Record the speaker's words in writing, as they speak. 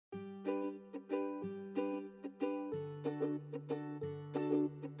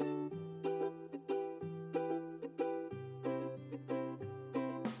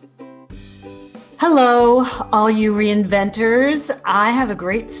Hello, all you reinventors. I have a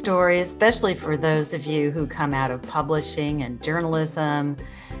great story, especially for those of you who come out of publishing and journalism.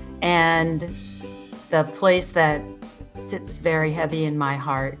 And the place that sits very heavy in my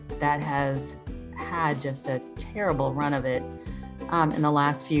heart that has had just a terrible run of it in the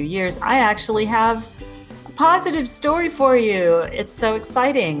last few years. I actually have a positive story for you. It's so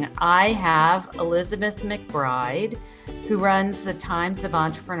exciting. I have Elizabeth McBride, who runs the Times of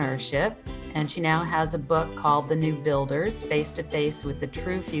Entrepreneurship. And she now has a book called The New Builders, Face to Face with the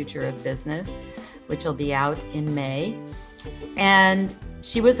True Future of Business, which will be out in May. And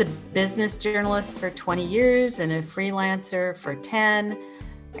she was a business journalist for 20 years and a freelancer for 10.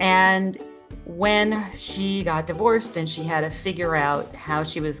 And when she got divorced and she had to figure out how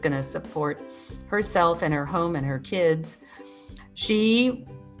she was going to support herself and her home and her kids, she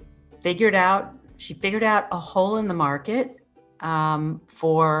figured out a hole in the market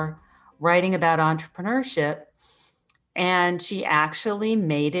for writing about entrepreneurship. And she actually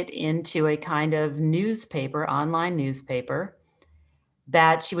made it into a kind of newspaper, online newspaper,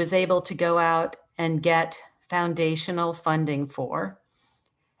 that she was able to go out and get foundational funding for.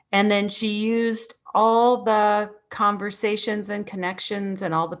 And then she used all the conversations and connections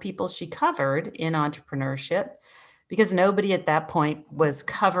and all the people she covered in entrepreneurship, because nobody at that point was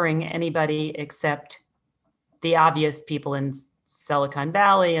covering anybody except the obvious people in Silicon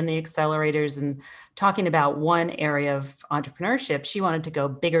Valley and the accelerators and talking about one area of entrepreneurship. She wanted to go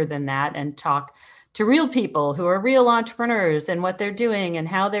bigger than that and talk to real people who are real entrepreneurs and what they're doing and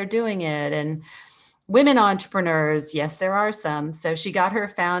how they're doing it. And women entrepreneurs, yes, there are some. So she got her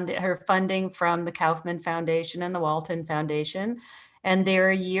funding from the Kaufman Foundation and the Walton Foundation. And they're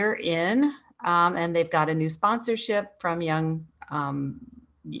a year in, and they've got a new sponsorship from Young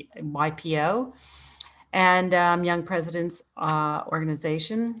YPO and Young Presidents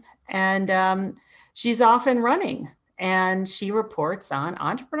Organization. And she's off and running, and she reports on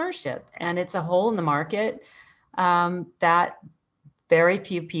entrepreneurship. And it's a hole in the market that very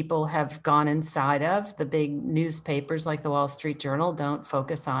few people have gone inside of. The big newspapers like the Wall Street Journal don't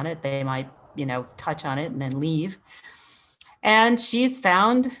focus on it. They might, touch on it and then leave. And she's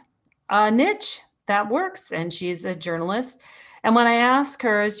found a niche that works, and she's a journalist. And when I ask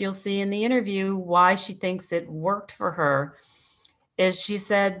her, as you'll see in the interview, why she thinks it worked for her, is she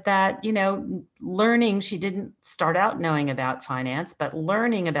said that, learning, she didn't start out knowing about finance, but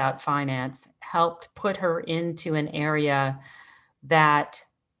learning about finance helped put her into an area that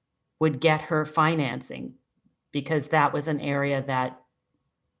would get her financing, because that was an area that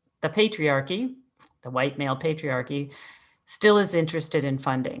the patriarchy, the white male patriarchy, still is interested in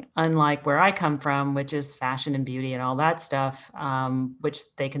funding, unlike where I come from, which is fashion and beauty and all that stuff, which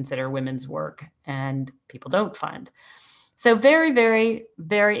they consider women's work and people don't fund. So very, very,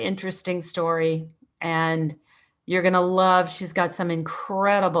 very interesting story. And you're going to love, she's got some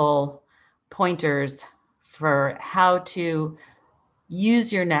incredible pointers for how to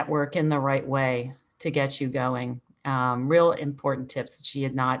use your network in the right way to get you going. Real important tips that she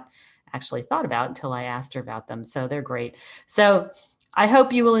had not actually thought about until I asked her about them. So they're great. So I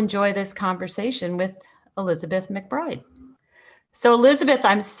hope you will enjoy this conversation with Elizabeth McBride. So Elizabeth,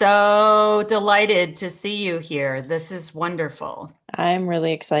 I'm so delighted to see you here. This is wonderful. I'm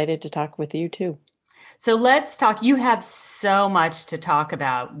really excited to talk with you too. So let's talk. You have so much to talk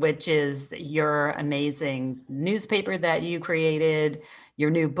about, which is your amazing newspaper that you created, your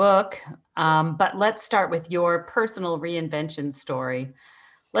new book. But let's start with your personal reinvention story.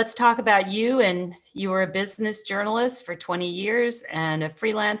 Let's talk about you. And you were a business journalist for 20 years and a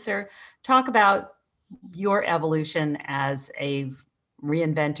freelancer. Talk about your evolution as a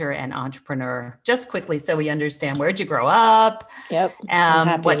reinventor and entrepreneur, just quickly, so we understand, where'd you grow up? Yep.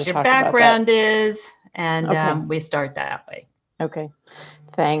 What your background is, and okay. We start that way. Okay.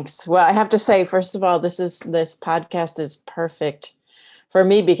 Thanks. Well, I have to say, first of all, this podcast is perfect for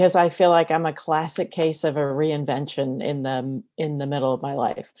me because I feel like I'm a classic case of a reinvention in the middle of my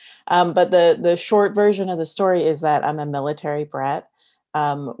life. But the short version of the story is that I'm a military brat,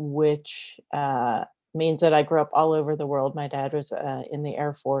 which means that I grew up all over the world. My dad was in the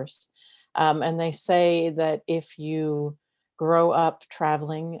Air Force. And they say that if you grow up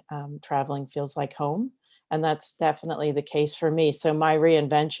traveling, traveling feels like home. And that's definitely the case for me. So my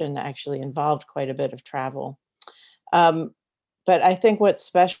reinvention actually involved quite a bit of travel. But I think what's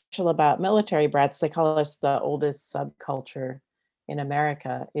special about military brats, they call us the oldest subculture in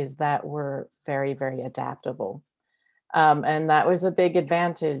America, is that we're very, very adaptable. And that was a big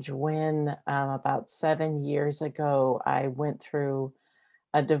advantage when about 7 years ago, I went through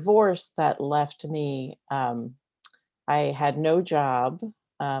a divorce that left me, I had no job.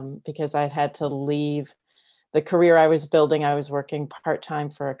 because I'd had to leave the career I was building. I was working part-time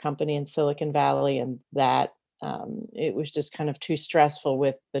for a company in Silicon Valley, and that it was just kind of too stressful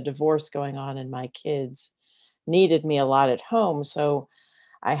with the divorce going on, and my kids needed me a lot at home. So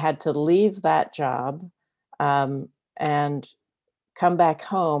I had to leave that job and come back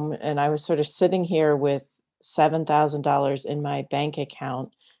home. And I was sort of sitting here with $7,000 in my bank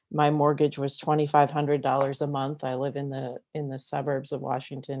account. My mortgage was $2,500 a month. I live in the suburbs of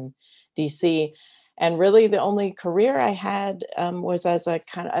Washington, D.C. And really, the only career I had was as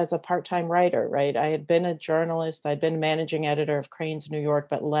a part-time writer. Right, I had been a journalist. I'd been managing editor of Crain's New York,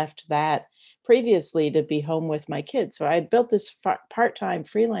 but left that previously to be home with my kids. So I had built this part-time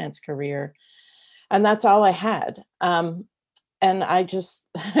freelance career, and that's all I had. And I just,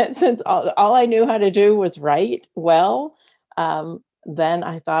 since all I knew how to do was write well, then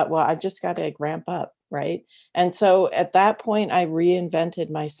I thought, well, I just got to ramp up, right? And so at that point, I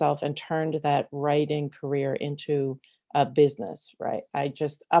reinvented myself and turned that writing career into a business, right? I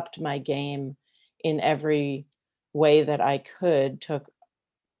just upped my game in every way that I could, took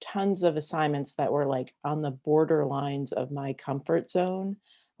tons of assignments that were like on the borderlines of my comfort zone.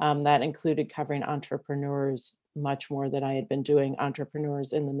 That included covering entrepreneurs much more than I had been doing,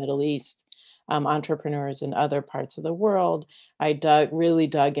 entrepreneurs in the Middle East, entrepreneurs in other parts of the world. I really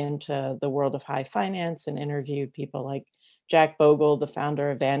dug into the world of high finance and interviewed people like Jack Bogle, the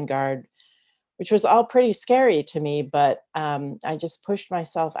founder of Vanguard, which was all pretty scary to me. But I just pushed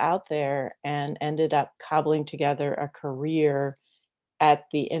myself out there and ended up cobbling together a career at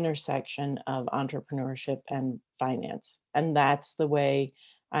the intersection of entrepreneurship and finance. And that's the way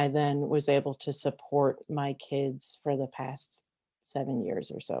I then was able to support my kids for the past 7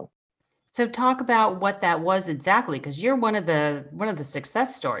 years or so. So talk about what that was exactly, because you're one of the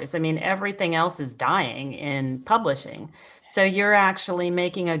success stories. I mean, everything else is dying in publishing. So you're actually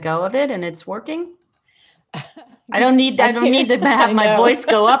making a go of it and it's working? I don't need to have my voice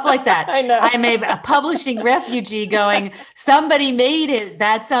go up like that. I know. I'm a publishing refugee going, somebody made it.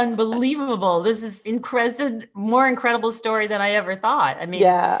 That's unbelievable. This is more incredible story than I ever thought. I mean,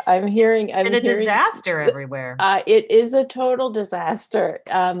 yeah, I'm hearing disaster everywhere. It is a total disaster.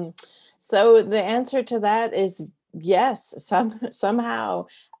 So the answer to that is yes, somehow.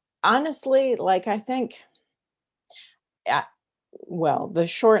 Honestly, like I think, uh, well, the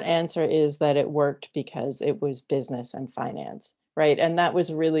short answer is that it worked because it was business and finance, right? And that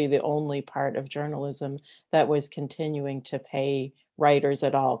was really the only part of journalism that was continuing to pay writers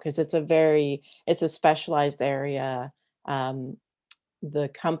at all, because it's a specialized area. Um, the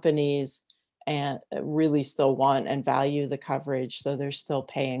companies and really still want and value the coverage, so they're still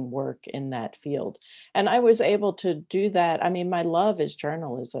paying work in that field. And I was able to do that. I mean, my love is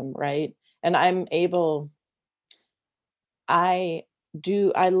journalism, right? And I I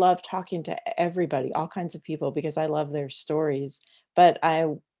love talking to everybody, all kinds of people, because I love their stories, but I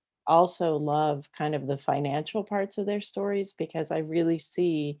also love kind of the financial parts of their stories, because I really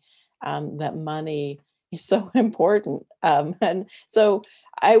see that money is so important. And so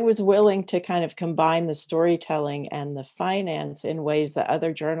I was willing to kind of combine the storytelling and the finance in ways that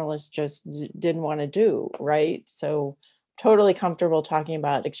other journalists just didn't want to do, right? So totally comfortable talking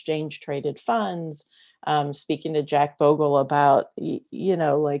about exchange traded funds, speaking to Jack Bogle about,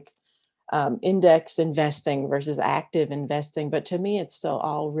 like index investing versus active investing. But to me, it's still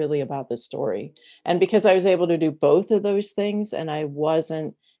all really about the story. And because I was able to do both of those things, and I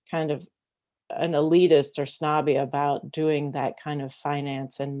wasn't kind of an elitist or snobby about doing that kind of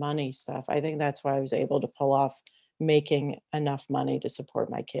finance and money stuff, I think that's why I was able to pull off making enough money to support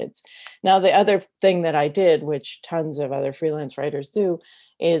my kids. Now, the other thing that I did, which tons of other freelance writers do,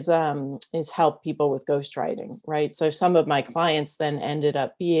 is help people with ghostwriting, right? So some of my clients then ended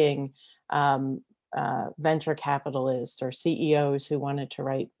up being um, venture capitalists or CEOs who wanted to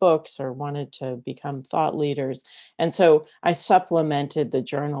write books or wanted to become thought leaders. And so I supplemented the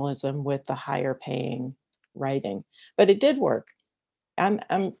journalism with the higher paying writing. But it did work.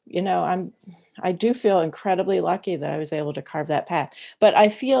 I do feel incredibly lucky that I was able to carve that path. But I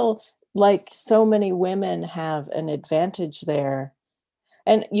feel like so many women have an advantage there.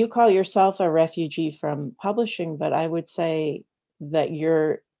 And you call yourself a refugee from publishing, but I would say that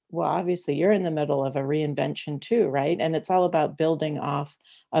well, obviously you're in the middle of a reinvention too, right? And it's all about building off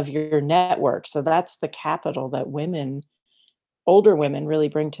of your network. So that's the capital that older women really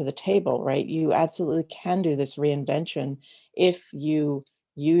bring to the table, right? You absolutely can do this reinvention if you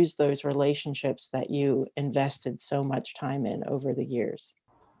use those relationships that you invested so much time in over the years.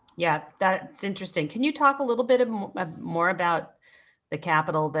 Yeah, that's interesting. Can you talk a little bit more about the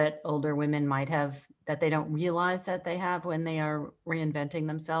capital that older women might have that they don't realize that they have when they are reinventing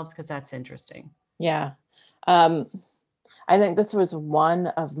themselves? Because that's interesting. Yeah. Um, I think this was one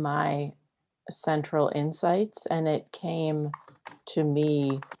of my central insights, and it came to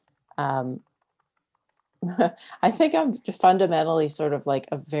me. Um, I think I'm fundamentally sort of like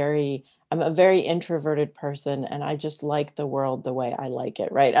I'm a very introverted person, and I just like the world the way I like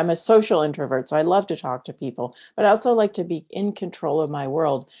it, right? I'm a social introvert, so I love to talk to people, but I also like to be in control of my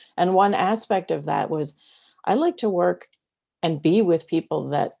world. And one aspect of that was I like to work and be with people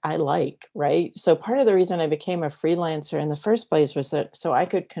that I like, right? So part of the reason I became a freelancer in the first place was that so I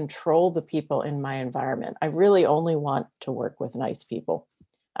could control the people in my environment. I really only want to work with nice people.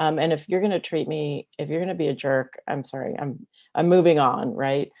 And if you're going to treat me, if you're going to be a jerk, I'm sorry, I'm moving on,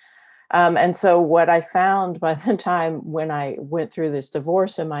 right? And so what I found by the time when I went through this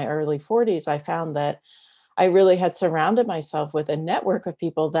divorce in my early 40s, I found that I really had surrounded myself with a network of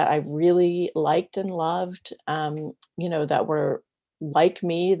people that I really liked and loved, that were like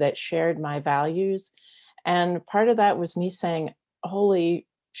me, that shared my values. And part of that was me saying, holy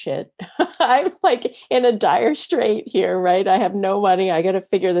shit, I'm like in a dire strait here, right? I have no money. I got to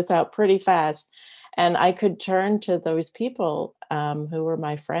figure this out pretty fast. And I could turn to those people who were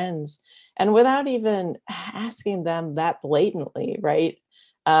my friends, and without even asking them that blatantly, right?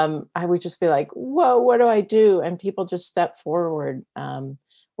 I would just be like, whoa, what do I do? And people just step forward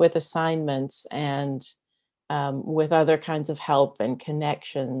with assignments and with other kinds of help and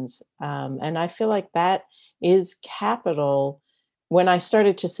connections. And I feel like that is capital. When I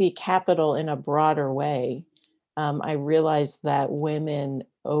started to see capital in a broader way, I realized that women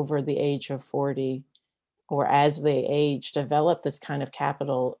over the age of 40 or as they age develop this kind of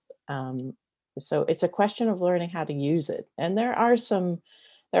capital. So it's a question of learning how to use it. And there are some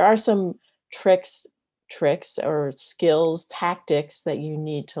tricks or skills, tactics that you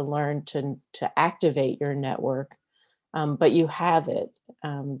need to learn to activate your network. But you have it.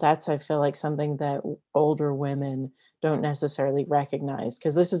 That's, I feel like, something that older women don't necessarily recognize,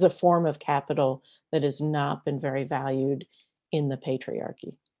 because this is a form of capital that has not been very valued in the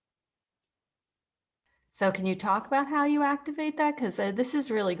patriarchy. So can you talk about how you activate that? Because this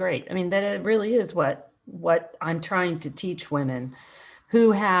is really great. I mean, that it really is what I'm trying to teach women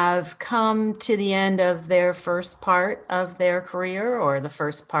who have come to the end of their first part of their career, or the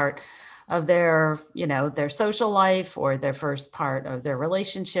first part of their social life, or their first part of their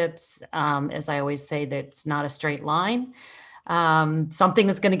relationships. As I always say, that's not a straight line. Something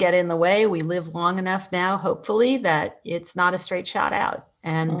is going to get in the way. We live long enough now, hopefully, that it's not a straight shot out.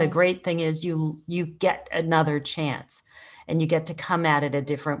 And the Mm, great thing is you get another chance, and you get to come at it a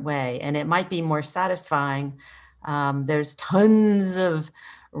different way. And it might be more satisfying. There's tons of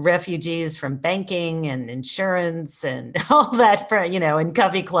refugees from banking and insurance and all that in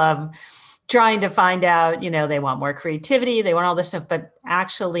Covey Club, trying to find out, they want more creativity, they want all this stuff, but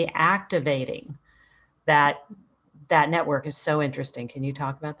actually activating that that network is so interesting. Can you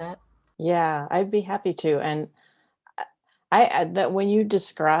talk about that? yeah, I'd be happy to. And that when you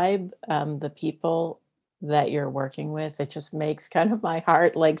describe the people that you're working with, it just makes kind of my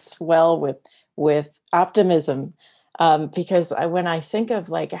heart like swell with optimism, because when I think of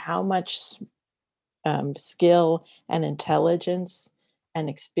like how much skill and intelligence and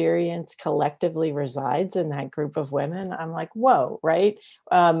experience collectively resides in that group of women, I'm like, whoa, right?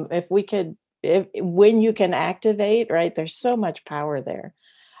 If we could, if when you can activate, right, there's so much power there.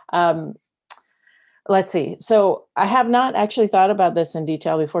 Um, Let's see. So I have not actually thought about this in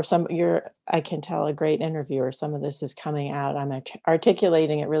detail before. I can tell, a great interviewer. Some of this is coming out. I'm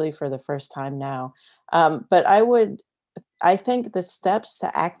articulating it really for the first time now. But I think the steps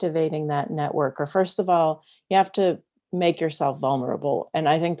to activating that network are, first of all, you have to make yourself vulnerable. And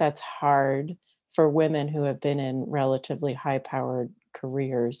I think that's hard for women who have been in relatively high powered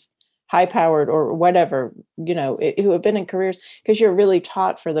careers, high powered or whatever, who have been in careers, because you're really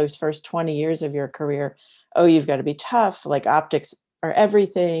taught for those first 20 years of your career, oh, you've got to be tough, like optics are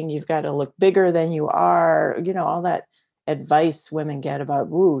everything. You've got to look bigger than you are, all that advice women get about,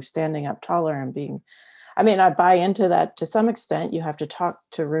 standing up taller and being. I mean, I buy into that to some extent. You have to talk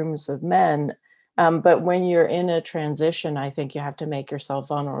to rooms of men. But when you're in a transition, I think you have to make yourself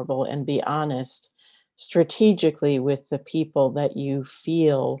vulnerable and be honest strategically with the people that you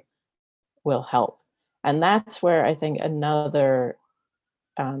feel will help. And that's where I think another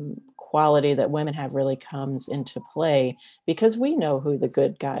quality that women have really comes into play, because we know who the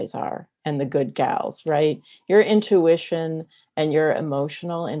good guys are and the good gals, right? Your intuition and your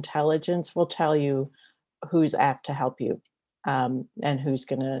emotional intelligence will tell you who's apt to help you, and who's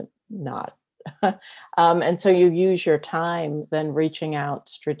going to not. And so you use your time then reaching out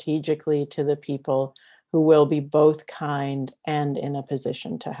strategically to the people who will be both kind and in a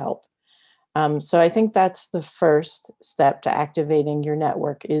position to help. So I think that's the first step to activating your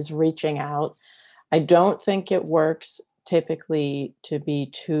network is reaching out. I don't think it works typically to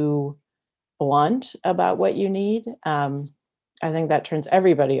be too blunt about what you need. I think that turns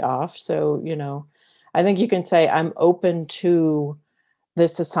everybody off. So, I think you can say, I'm open to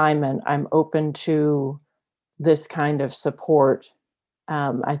this assignment. I'm open to this kind of support.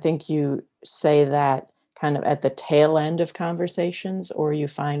 I think you say that kind of at the tail end of conversations, or you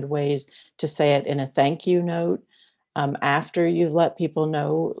find ways to say it in a thank you note after you've let people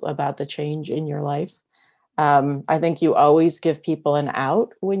know about the change in your life. I think you always give people an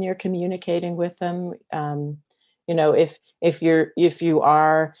out when you're communicating with them. If you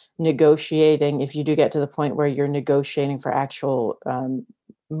are negotiating, if you do get to the point where you're negotiating for actual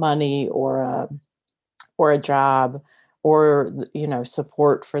money or a job or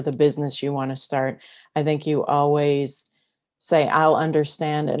support for the business you want to start, I think you always say, I'll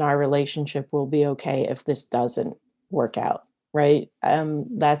understand and our relationship will be okay if this doesn't work out, right?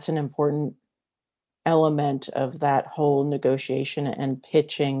 That's an important element of that whole negotiation and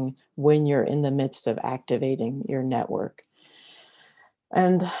pitching when you're in the midst of activating your network.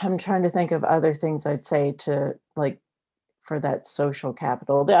 And I'm trying to think of other things I'd say to, like, for that social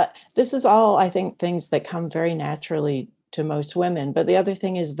capital. That this is all, I think, things that come very naturally to most women. But the other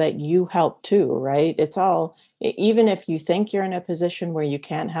thing is that you help too, right? It's all, even if you think you're in a position where you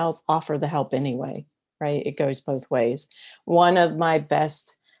can't help, offer the help anyway, right? It goes both ways. One of my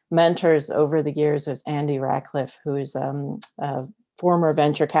best mentors over the years was Andy Ratcliffe, who is a former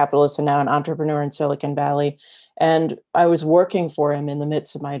venture capitalist and now an entrepreneur in Silicon Valley. And I was working for him in the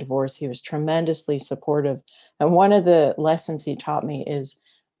midst of my divorce. He was tremendously supportive. And one of the lessons he taught me is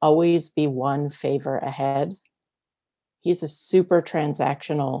always be one favor ahead. He's a super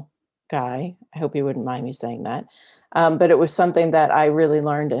transactional guy. I hope he wouldn't mind me saying that. But it was something that I really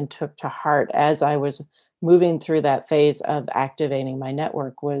learned and took to heart as I was moving through that phase of activating my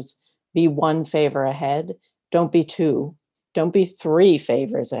network was be one favor ahead. Don't be two. Don't be three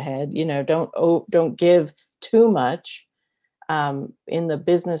favors ahead. Don't give too much. In the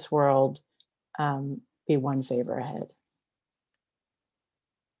business world, be one favor ahead.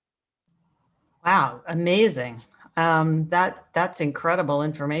 Wow, amazing. That's incredible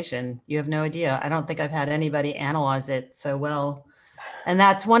information. You have no idea. I don't think I've had anybody analyze it so well. And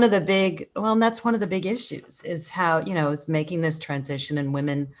that's one of the big issues is how, it's making this transition and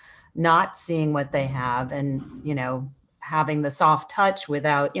women not seeing what they have and, having the soft touch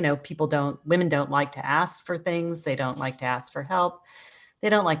without, women don't like to ask for things. They don't like to ask for help. They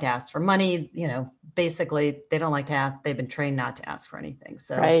don't like to ask for money. Basically they don't like to ask. They've been trained not to ask for anything.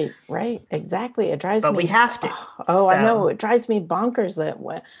 So, Right, exactly. It drives but we me. have to. Oh, I know. So, It drives me bonkers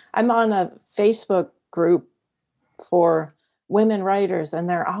that I'm on a Facebook group for women writers, and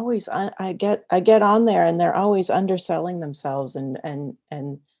they're always I get on there, and they're always underselling themselves and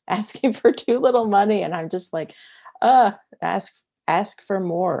asking for too little money, and I'm just like, ask for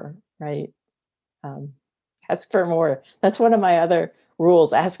more, right? Um, ask for more. That's one of my other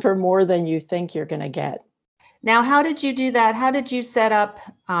rules. Ask for more than you think you're going to get. now, how did you do that? How did you set up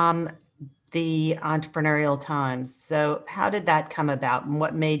the entrepreneurial times? So, how did that come about? And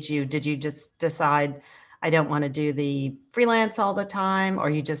what made you, did you just decide, I don't want to do the freelance all the time? Or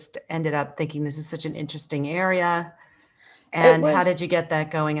you just ended up thinking this is such an interesting area? It And how was. did you get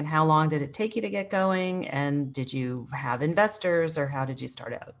that going? And how long did it take you to get going? And did you have investors or how did you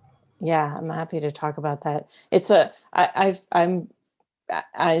start out? Yeah, I'm happy to talk about that. It's a I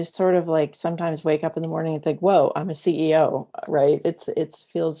sort of like sometimes wake up in the morning and think, whoa, I'm a CEO, right? It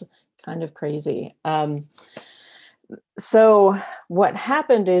feels kind of crazy. So what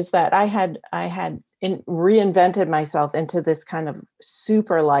happened is that I had reinvented myself into this kind of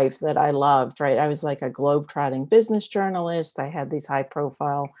super life that I loved, right? I was like a globetrotting business journalist. I had these high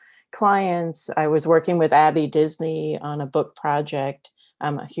profile clients. I was working with Abby Disney on a book project.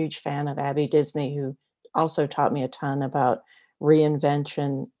 I'm a huge fan of Abby Disney, who also taught me a ton about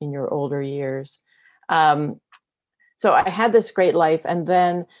reinvention in your older years. Um, so I had this great life. And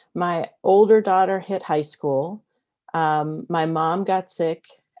then my older daughter hit high school. My mom got sick,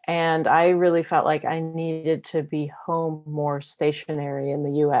 and I really felt like I needed to be home more stationary in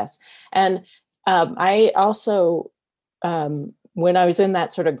the US. And I also, when I was in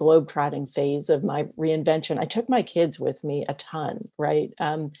that sort of globetrotting phase of my reinvention, I took my kids with me a ton, right?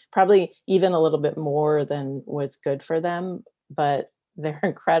 Probably even a little bit more than was good for them, but they're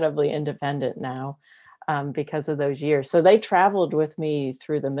incredibly independent now. because of those years. So they traveled with me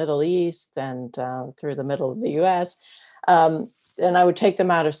through the Middle East and through the middle of the US. And I would take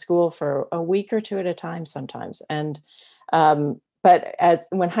them out of school for a week or two at a time sometimes. And but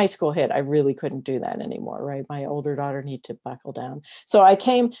when high school hit, I really couldn't do that anymore, right? My older daughter needed to buckle down. So I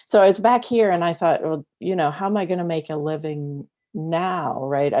was back here and I thought, well, how am I going to make a living now,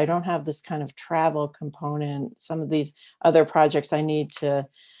 right? I don't have this kind of travel component. Some of these other projects I need to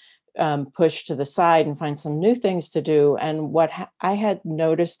push to the side and find some new things to do. And I had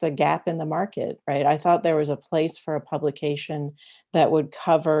noticed a gap in the market, right? I thought there was a place for a publication that would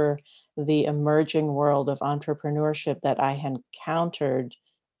cover the emerging world of entrepreneurship that I had encountered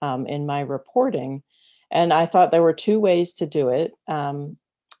in my reporting. And I thought there were two ways to do it.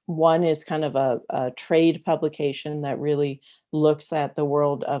 One is kind of a trade publication that really looks at the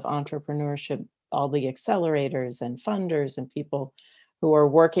world of entrepreneurship, all the accelerators and funders and people who are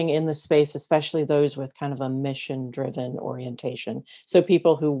working in the space, especially those with kind of a mission-driven orientation. So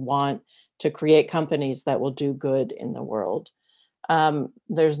people who want to create companies that will do good in the world.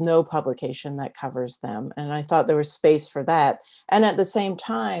 There's no publication that covers them. And I thought there was space for that. And at the same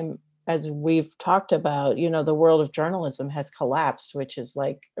time, as we've talked about, the world of journalism has collapsed, which is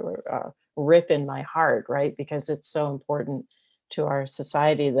like a rip in my heart, right? Because it's so important to our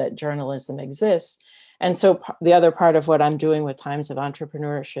society that journalism exists. And so the other part of what I'm doing with Times of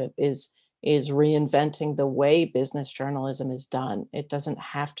Entrepreneurship is reinventing the way business journalism is done. It doesn't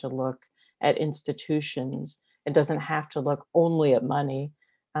have to look at institutions. It doesn't have to look only at money.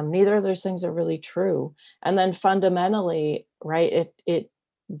 Neither of those things are really true. And then fundamentally, right,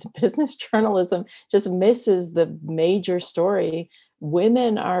 business journalism just misses the major story.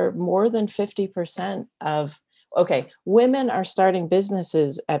 Women are more than 50% women are starting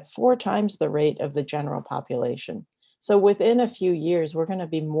businesses at 4 times the rate of the general population. So within a few years, we're going to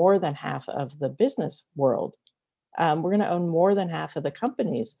be more than half of the business world. We're going to own more than half of the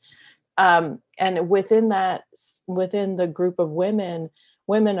companies. And within the group of women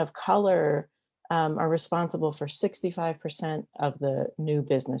of color are responsible for 65% of the new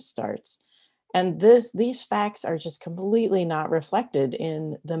business starts. And these facts are just completely not reflected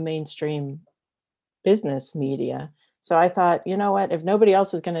in the mainstream business media. So I thought, you know what, if nobody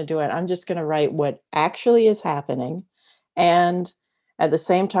else is going to do it, I'm just going to write what actually is happening. And at the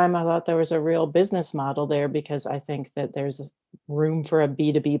same time, I thought there was a real business model there because I think that there's room for a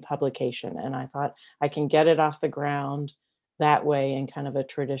B2B publication. And I thought I can get it off the ground that way in kind of a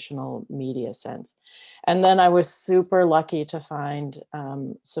traditional media sense. And then I was super lucky to find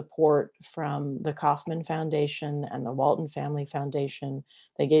support from the Kauffman Foundation and the Walton Family Foundation.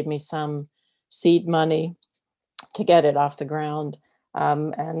 They gave me some seed money to get it off the ground.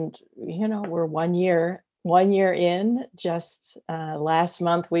 And, we're 1 year in. Just last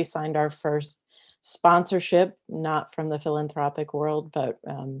month, we signed our first sponsorship, not from the philanthropic world, but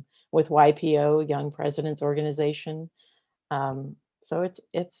with YPO, Young Presidents Organization. So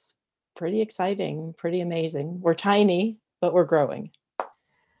it's pretty exciting, pretty amazing. We're tiny, but we're growing.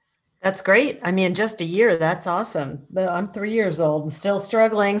 That's great. I mean, just a year, that's awesome. I'm 3 years old and still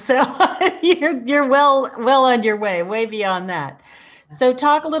struggling. So you're well on your way beyond that. So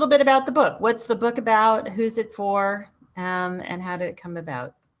talk a little bit about the book. What's the book about? Who's it for? And how did it come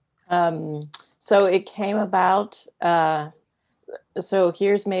about? So it came about. So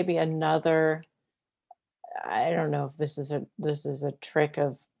here's maybe another, I don't know if this is a trick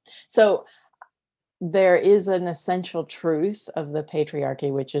of, so there is an essential truth of the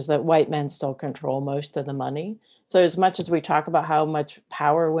patriarchy, which is that white men still control most of the money. So as much as we talk about how much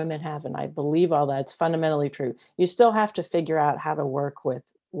power women have, and I believe all that's fundamentally true, you still have to figure out how to work with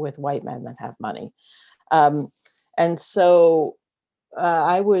white men that have money. And so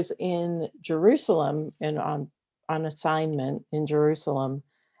I was in Jerusalem and on assignment in Jerusalem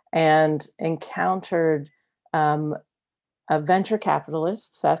and encountered a venture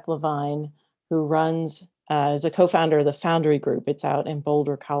capitalist, Seth Levine, who runs is a co-founder of the Foundry Group. It's out in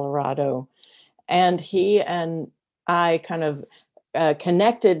Boulder, Colorado. And he and I kind of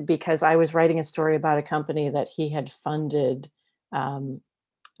connected because I was writing a story about a company that he had funded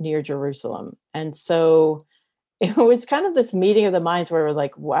near Jerusalem. And so it was kind of this meeting of the minds where we're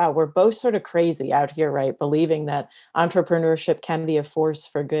like, wow, we're both sort of crazy out here, right? Believing that entrepreneurship can be a force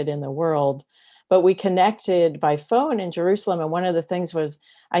for good in the world. But we connected by phone in Jerusalem. And one of the things was,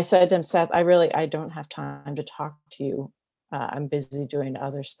 I said to him, Seth, I don't have time to talk to you. I'm busy doing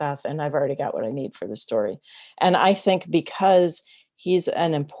other stuff and I've already got what I need for the story. And I think because he's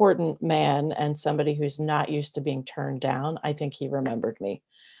an important man and somebody who's not used to being turned down, I think he remembered me.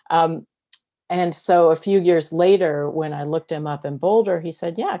 And so a few years later, when I looked him up in Boulder, he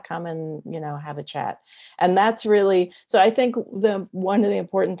said, yeah, come and, have a chat. And that's really, so I think one of the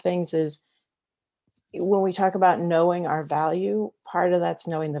important things is when we talk about knowing our value, part of that's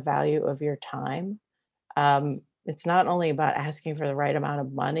knowing the value of your time. It's not only about asking for the right amount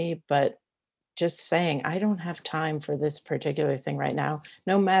of money, but just saying, I don't have time for this particular thing right now,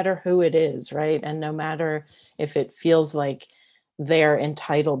 no matter who it is, right? And no matter if it feels like they're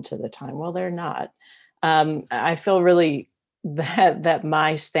entitled to the time. Well, they're not. I feel really that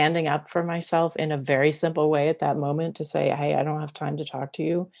my standing up for myself in a very simple way at that moment to say, hey, I don't have time to talk to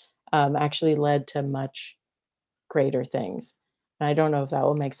you, actually led to much greater things. And I don't know if that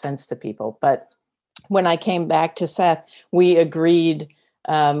will make sense to people, but when I came back to Seth, we agreed,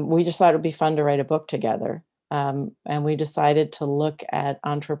 we just thought it would be fun to write a book together. And we decided to look at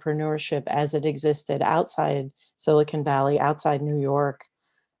entrepreneurship as it existed outside Silicon Valley, outside New York.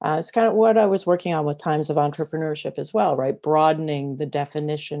 It's kind of what I was working on with Times of Entrepreneurship as well, right? Broadening the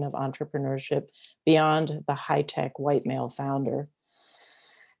definition of entrepreneurship beyond the high-tech white male founder.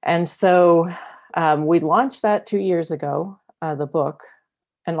 And so we launched that 2 years ago, the book.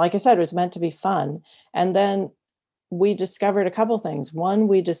 And like I said, it was meant to be fun. And then we discovered a couple things. One,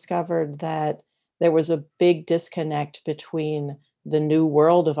 we discovered that there was a big disconnect between the new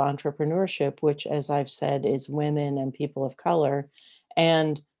world of entrepreneurship, which, as I've said, is women and people of color,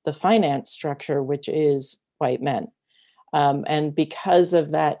 and the finance structure, which is white men. And because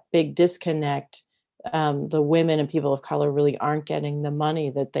of that big disconnect, the women and people of color really aren't getting the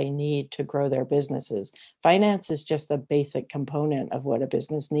money that they need to grow their businesses. Finance is just a basic component of what a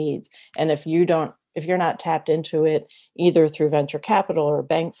business needs. And if you're not tapped into it, either through venture capital or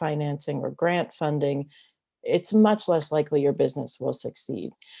bank financing or grant funding, it's much less likely your business will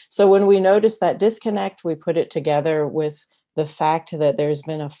succeed. So when we noticed that disconnect, we put it together with the fact that there's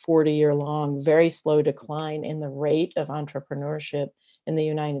been a 40-year-long, very slow decline in the rate of entrepreneurship in the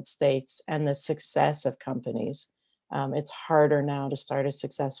United States and the success of companies. It's harder now to start a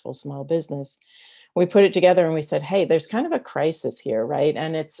successful small business. We put it together and we said, hey, there's kind of a crisis here, right?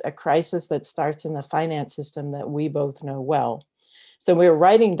 And it's a crisis that starts in the finance system that we both know well. So we were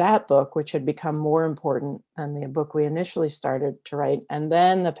writing that book, which had become more important than the book we initially started to write. And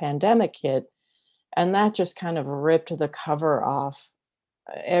then the pandemic hit, and that just kind of ripped the cover off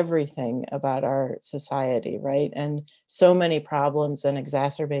everything about our society, right? And so many problems and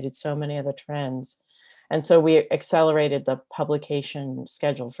exacerbated so many of the trends. And so we accelerated the publication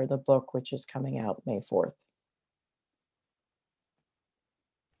schedule for the book, which is coming out May 4th.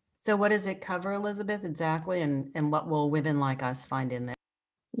 So what does it cover, Elizabeth, exactly? And what will women like us find in there?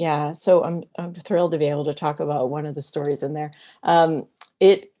 Yeah, so I'm thrilled to be able to talk about one of the stories in there.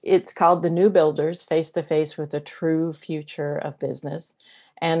 It's called The New Builders, Face to Face with the True Future of Business.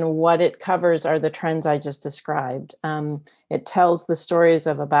 And what it covers are the trends I just described. It tells the stories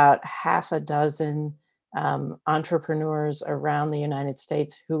of about half a dozen entrepreneurs around the United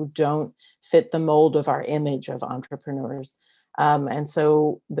States who don't fit the mold of our image of entrepreneurs. And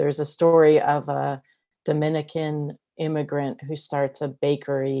so there's a story of a Dominican immigrant who starts a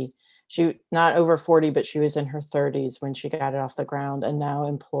bakery. She not over 40, but she was in her 30s when she got it off the ground, and now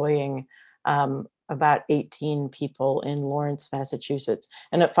employing about 18 people in Lawrence, Massachusetts.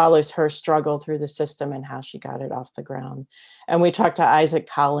 And it follows her struggle through the system and how she got it off the ground. And we talked to Isaac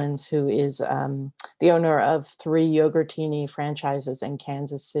Collins, who is the owner of 3 Yogurtini franchises in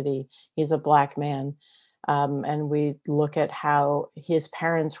Kansas City. He's a Black man. And we look at how his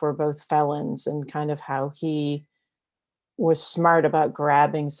parents were both felons and kind of how he was smart about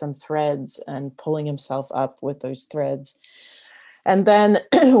grabbing some threads and pulling himself up with those threads. And then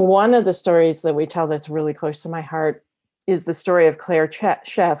one of the stories that we tell that's really close to my heart is the story of Claire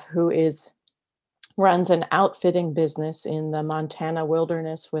Sheff, who runs an outfitting business in the Montana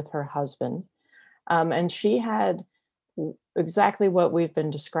wilderness with her husband. And she had exactly what we've been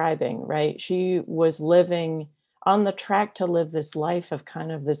describing, right? She was living on the track to live this life of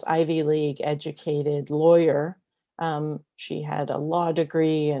kind of this Ivy League educated lawyer. She had a law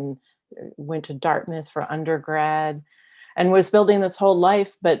degree and went to Dartmouth for undergrad and was building this whole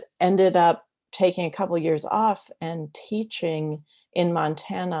life, but ended up taking a couple years off and teaching in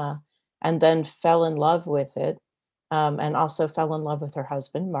Montana, and then fell in love with it, and also fell in love with her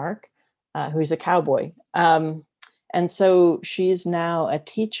husband, Mark, who's a cowboy. And so she's now a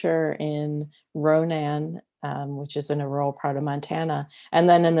teacher in Ronan, which is in a rural part of Montana. And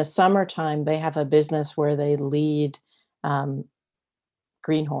then in the summertime, they have a business where they lead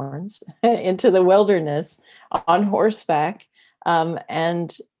greenhorns into the wilderness on horseback.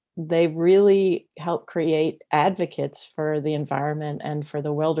 And they really help create advocates for the environment and for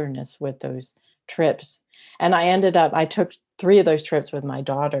the wilderness with those trips. And I took 3 of those trips with my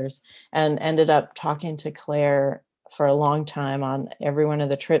daughters and ended up talking to Claire for a long time on every one of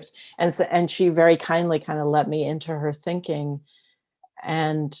the trips. And she very kindly kind of let me into her thinking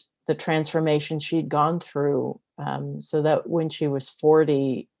and the transformation she'd gone through. So that when she was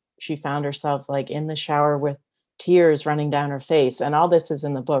 40, she found herself like in the shower with tears running down her face. And all this is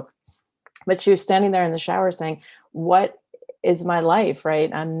in the book. But she was standing there in the shower saying, "What is my life,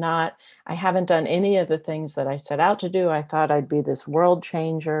 right? I haven't done any of the things that I set out to do. I thought I'd be this world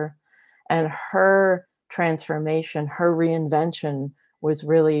changer." And her transformation, her reinvention was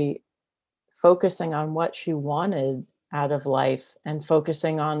really focusing on what she wanted out of life and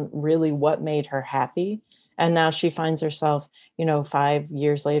focusing on really what made her happy. And now she finds herself, 5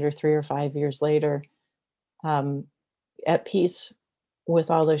 years later, 3 or 5 years later, um, at peace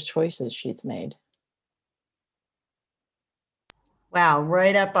with all those choices she's made. Wow,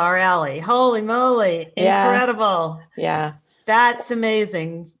 right up our alley. Holy moly, incredible. Yeah. That's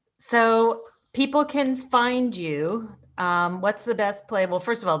amazing. So people can find you. What's the best play? Well,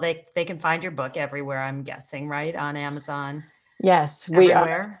 first of all, they can find your book everywhere, I'm guessing, right? On Amazon. Yes, we are.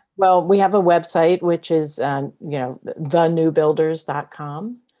 Everywhere. Well, we have a website, which is,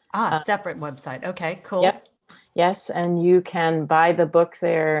 thenewbuilders.com. Separate website. Okay, cool. Yep. Yes, and you can buy the book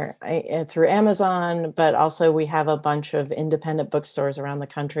there through Amazon, but also we have a bunch of independent bookstores around the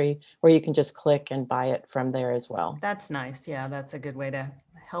country where you can just click and buy it from there as well. That's nice. Yeah, that's a good way to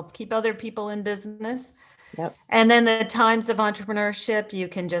help keep other people in business. Yep. And then the Times of Entrepreneurship, you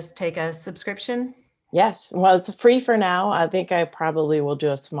can just take a subscription. Yes. Well, it's free for now. I think I probably will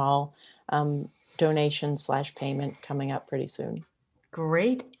do a small donation/payment coming up pretty soon.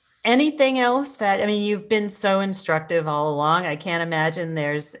 Great. Anything else you've been so instructive all along. I can't imagine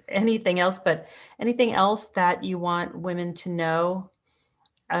there's anything else, but anything else that you want women to know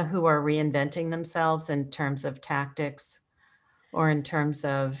who are reinventing themselves in terms of tactics or in terms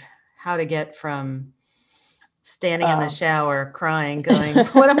of how to get from standing in the shower crying, going,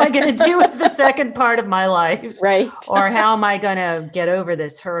 what am I going to do with the second part of my life? Right. Or how am I going to get over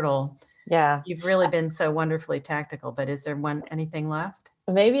this hurdle? Yeah. You've really been so wonderfully tactical, but is there anything left?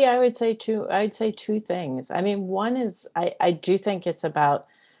 Maybe I would say two. I'd say two things. I mean, one is I do think it's about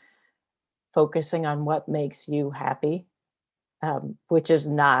focusing on what makes you happy, which is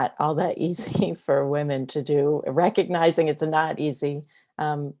not all that easy for women to do. Recognizing it's not easy,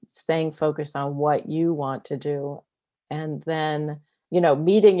 staying focused on what you want to do, and then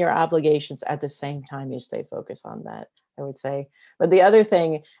meeting your obligations at the same time you stay focused on that, I would say. But the other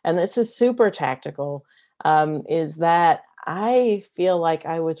thing, and this is super tactical, is that I feel like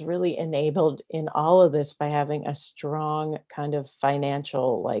I was really enabled in all of this by having a strong kind of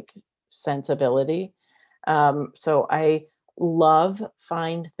financial sensibility. So I love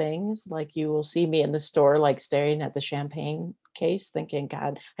fine things. Like you will see me in the store, like staring at the champagne case, thinking,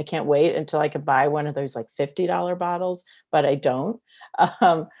 God, I can't wait until I can buy one of those like $50 bottles, but I don't.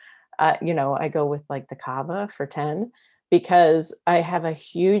 I go with like the Cava for 10 because I have a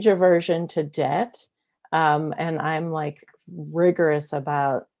huge aversion to debt. And I'm like rigorous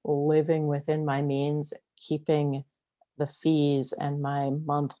about living within my means, keeping the fees and my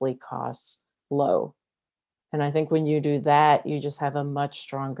monthly costs low. And I think when you do that, you just have a much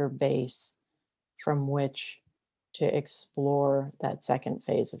stronger base from which to explore that second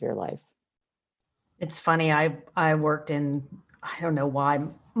phase of your life. It's funny. I worked in, I don't know why,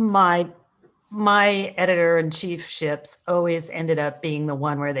 my editor-in-chief ships always ended up being the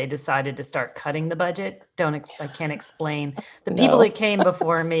one where they decided to start cutting the budget. I can't explain. The people that came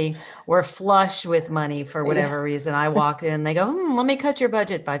before me were flush with money for whatever reason. I walked in and they go, let me cut your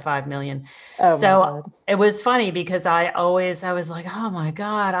budget by $5 million. So it was funny because I was like, oh my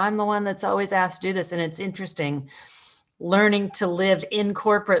God, I'm the one that's always asked to do this. And it's interesting learning to live in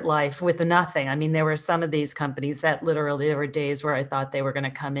corporate life with nothing. I mean, there were some of these companies that literally there were days where I thought they were going to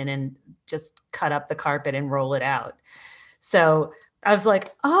come in and just cut up the carpet and roll it out. So I was like,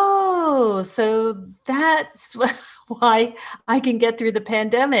 oh, so that's why I can get through the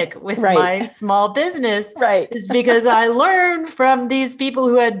pandemic with my small business, is because I learned from these people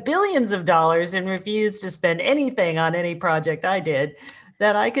who had billions of dollars and refused to spend anything on any project I did,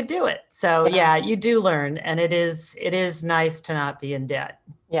 that I could do it. So yeah, you do learn, and it is nice to not be in debt.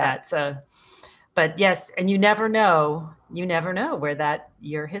 Yeah. But yes, and you never know where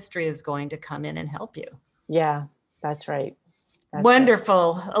your history is going to come in and help you. Yeah, that's right. That's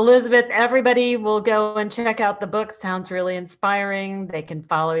Wonderful. Elizabeth, everybody will go and check out the book. Sounds really inspiring. They can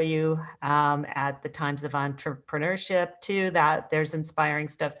follow you at the Times of Entrepreneurship too. That there's inspiring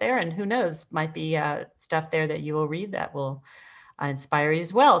stuff there. And who knows, might be stuff there that you will read that will inspire you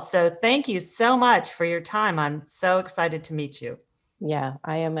as well. So thank you so much for your time. I'm so excited to meet you. Yeah,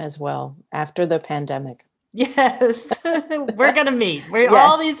 I am as well. After the pandemic. Yes, we're gonna meet. We're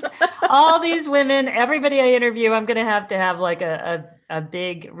Yes. all these women. Everybody I interview, I'm gonna have to have like a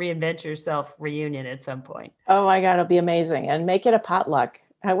big Reinvent Yourself reunion at some point. Oh my God, it'll be amazing, and make it a potluck.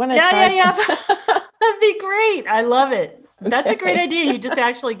 I want to Yeah, try. yeah. That'd be great. I love it. That's a great Okay. idea. You just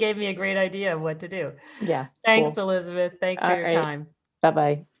actually gave me a great idea of what to do. Yeah. Thanks, Cool. Elizabeth. Thanks for All your right. time.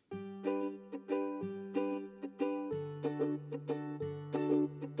 Bye-bye.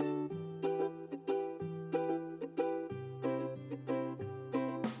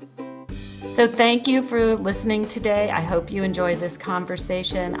 So thank you for listening today. I hope you enjoyed this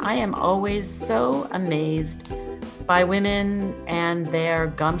conversation. I am always so amazed by women and their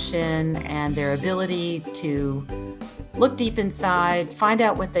gumption and their ability to look deep inside, find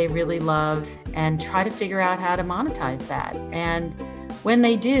out what they really love, and try to figure out how to monetize that. And when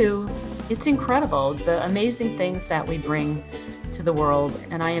they do, it's incredible, the amazing things that we bring to the world.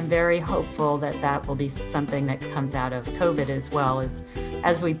 And I am very hopeful that that will be something that comes out of COVID as well,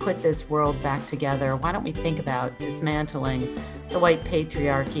 as we put this world back together. Why don't we think about dismantling the white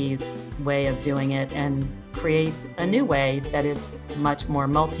patriarchy's way of doing it and create a new way that is much more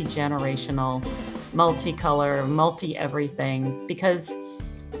multi-generational, multicolor, multi-everything, because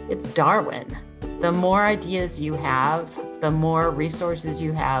it's Darwin. The more ideas you have, the more resources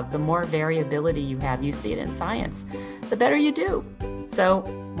you have, the more variability you have. You see it in science, the better you do. So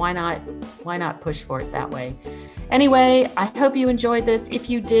why not push for it that way? Anyway, I hope you enjoyed this. If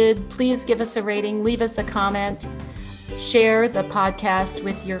you did, please give us a rating, leave us a comment, share the podcast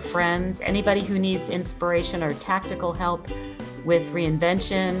with your friends, anybody who needs inspiration or tactical help with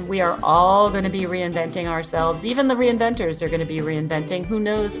reinvention. We are all going to be reinventing ourselves. Even the reinventors are going to be reinventing. Who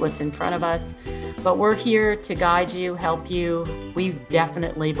knows what's in front of us? But we're here to guide you, help you. We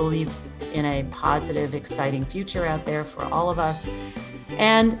definitely believe in a positive, exciting future out there for all of us.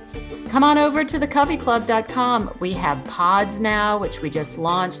 And come on over to thecoveyclub.com. We have pods now, which we just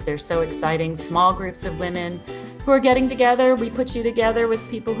launched. They're so exciting. Small groups of women who are getting together. We put you together with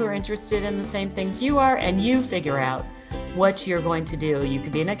people who are interested in the same things you are, and you figure out what you're going to do. You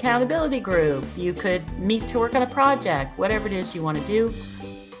could be an accountability group. You could meet to work on a project, whatever it is you want to do.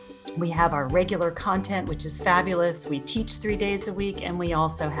 We have our regular content, which is fabulous. We teach 3 days a week, and we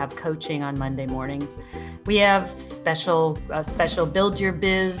also have coaching on Monday mornings. We have special Build Your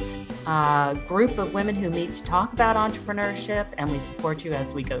Biz group of women who meet to talk about entrepreneurship, and we support you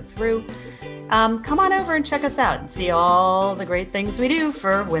as we go through. Come on over and check us out and see all the great things we do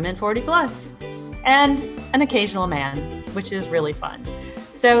for women 40 plus and an occasional man, which is really fun.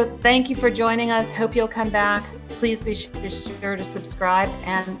 So thank you for joining us. Hope you'll come back. Please be sure to subscribe,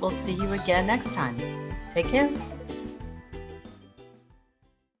 and we'll see you again next time. Take care.